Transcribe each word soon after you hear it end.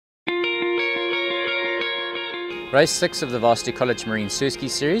Race 6 of the Varsity College Marine Surfski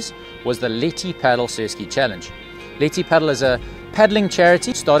series was the Lettie Paddle Surfski Challenge. Lettie Paddle is a paddling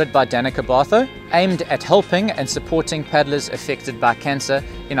charity started by Danica Bartho, aimed at helping and supporting paddlers affected by cancer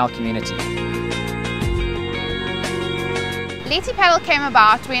in our community. Lettie Paddle came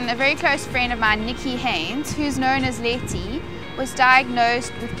about when a very close friend of mine, Nikki Haynes, who's known as Lettie, was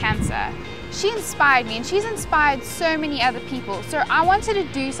diagnosed with cancer. She inspired me, and she's inspired so many other people, so I wanted to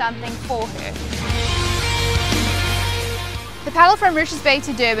do something for her. The paddle from Richards Bay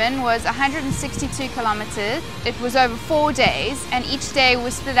to Durban was 162 kilometers. It was over 4 days, and each day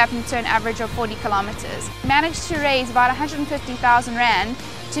was split up into an average of 40 kilometers. Managed to raise about 150,000 Rand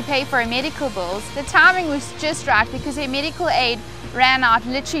to pay for her medical bills. The timing was just right because her medical aid ran out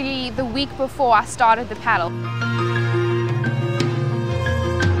literally the week before I started the paddle.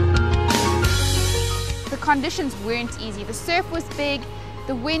 The conditions weren't easy. The surf was big,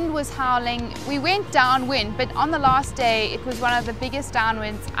 the wind was howling. We went downwind, but on the last day it was one of the biggest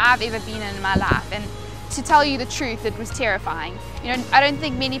downwinds I've ever been in my life, and to tell you the truth, it was terrifying. You know, I don't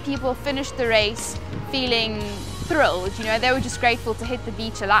think many people finished the race feeling thrilled. You know, they were just grateful to hit the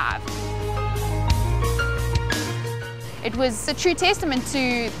beach alive. It was a true testament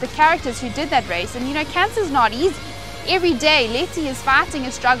to the characters who did that race, and you know, cancer's not easy. Every day Lettie is fighting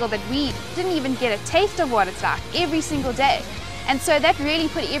a struggle that we didn't even get a taste of what it's like every single day. And so that really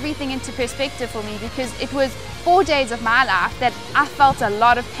put everything into perspective for me, because it was 4 days of my life that I felt a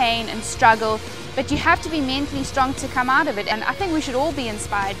lot of pain and struggle, but you have to be mentally strong to come out of it, and I think we should all be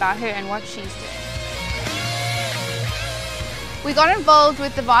inspired by her and what she's doing. We got involved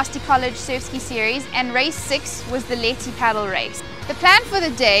with the Varsity College Surfski series, and race 6 was the Lettie Paddle race. The plan for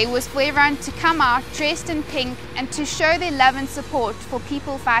the day was for everyone to come out dressed in pink and to show their love and support for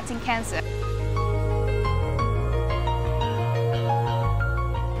people fighting cancer.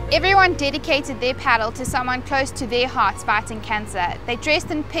 Everyone dedicated their paddle to someone close to their hearts fighting cancer. They dressed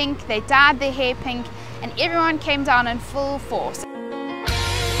in pink, they dyed their hair pink, and everyone came down in full force.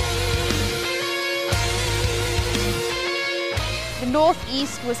 The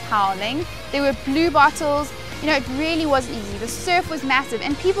northeast was howling, there were blue bottles, you know, it really wasn't easy. The surf was massive,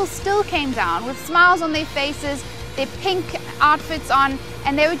 and people still came down with smiles on their faces, their pink outfits on,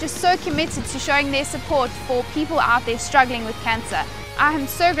 and they were just so committed to showing their support for people out there struggling with cancer. I am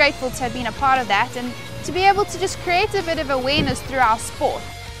so grateful to have been a part of that, and to be able to just create a bit of awareness through our sport.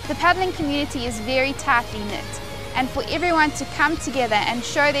 The paddling community is very tightly knit, and for everyone to come together and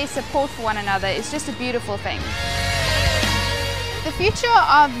show their support for one another is just a beautiful thing. The future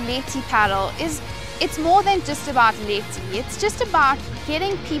of Lettie Paddle it's more than just about Lettie. It's just about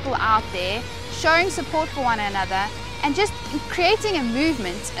getting people out there, showing support for one another, and just creating a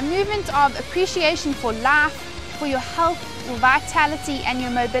movement of appreciation for life, for your health, your vitality and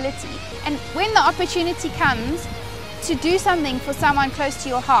your mobility. And when the opportunity comes to do something for someone close to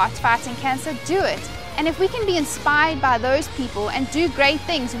your heart fighting cancer, do it. And if we can be inspired by those people and do great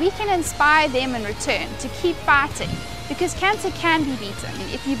things, we can inspire them in return to keep fighting, because cancer can be beaten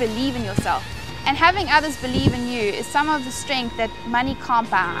if you believe in yourself. And having others believe in you is some of the strength that money can't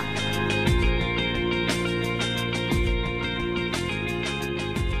buy.